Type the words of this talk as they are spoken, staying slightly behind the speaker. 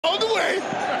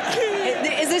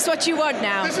Is this what you want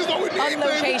now? This is what we need, on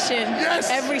location, yes.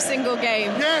 Every single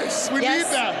game. Yes, we need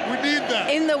that. We need that.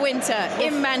 In the winter,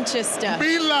 in Manchester.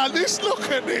 Milan, look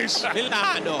at this.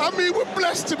 Milano. I mean, we're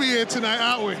blessed to be here tonight,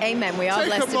 aren't we? Amen. We are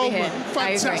blessed to be here.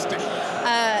 Fantastic.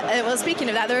 Well, speaking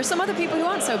of that, there are some other people who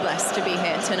aren't so blessed to be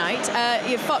here tonight.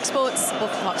 You have Fox Sports. Well,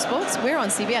 Fox Sports? We're on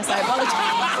CBS. I apologize.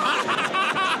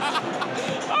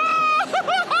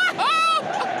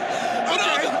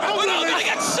 We're all going to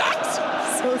get sacked.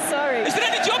 So sorry. Is there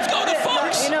any jobs going to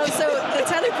Fox? You know, so the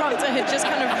teleprompter had just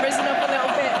kind of risen up a little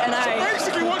bit, and So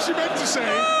basically, what she meant to say.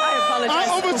 I apologize.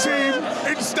 Our other team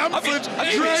in Stamford,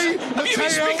 Dre,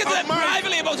 Mateo, and Mike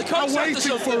about the are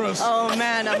waiting for us. Oh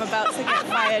man, I'm about to get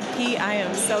fired, Pete. I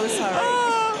am so sorry.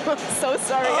 I'm so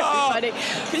sorry, everybody.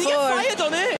 Can you get fired on it?